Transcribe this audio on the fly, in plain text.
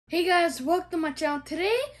Hey guys, welcome to my channel.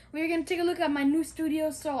 Today we're gonna take a look at my new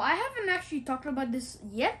studio. So I haven't actually talked about this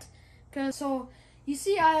yet, you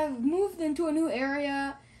see I've moved into a new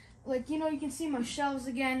area. Like, you can see my shelves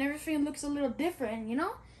again. Everything looks a little different,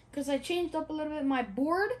 because I changed up a little bit. My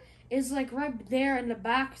board is like right there in the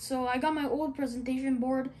back. So I got my old presentation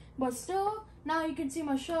board, but still now you can see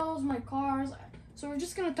my shelves, my cars. So we're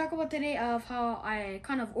just gonna talk about today of how I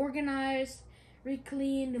kind of organized,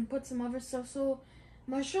 re-cleaned, and put some other stuff. So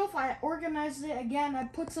my shelf, I organized it again. I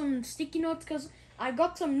put some sticky notes because I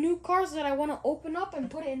got some new cars that I want to open up and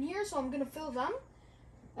put it in here, so I'm going to fill them.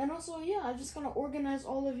 And also, yeah, I'm just going to organize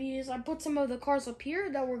all of these. I put some of the cars up here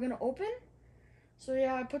that we're going to open. So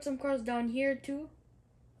yeah, I put some cars down here too.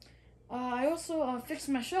 I also fixed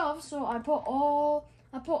my shelves, so I put all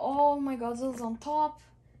my Godzillas on top.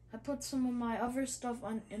 I put some of my other stuff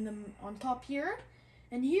on top here.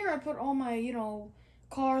 And here I put all my,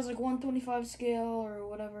 cars, like 125 scale or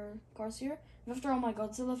whatever cars here. After all my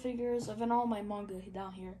Godzilla figures, and then all my manga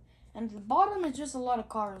down here. And at the bottom is just a lot of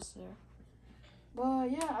cars there.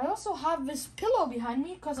 But yeah, I also have this pillow behind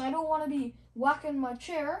me because I don't want to be whacking my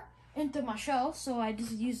chair into my shelf, so I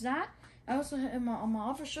just use that. I also have on my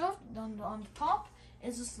other shelf, on the top,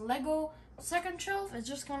 is this Lego second shelf. It's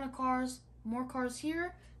just kind of cars, more cars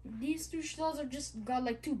here. These two shelves are just got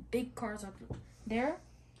like two big cars up there.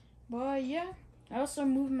 But yeah, I also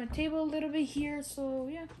moved my table a little bit here, so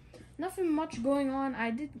yeah, nothing much going on.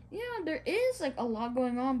 There is like a lot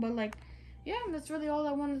going on, but like, yeah, that's really all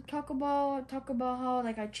I wanted to talk about. Talk about how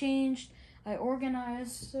like I changed, I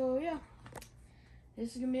organized, so yeah.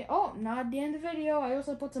 This is gonna be, not the end of the video. I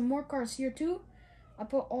also put some more cars here too. I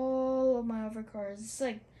put all of my other cars. It's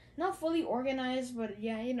like not fully organized, but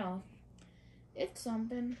yeah, it's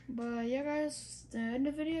something. But yeah, guys, the end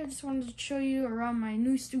of the video. I just wanted to show you around my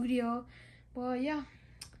new studio. But yeah,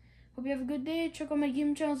 hope you have a good day. Check out my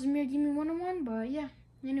gaming channel, Zamir Gaming 101. But yeah,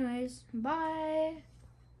 anyways, bye.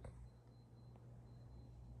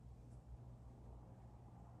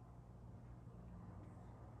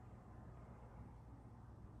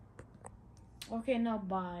 Okay, now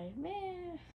bye. Man.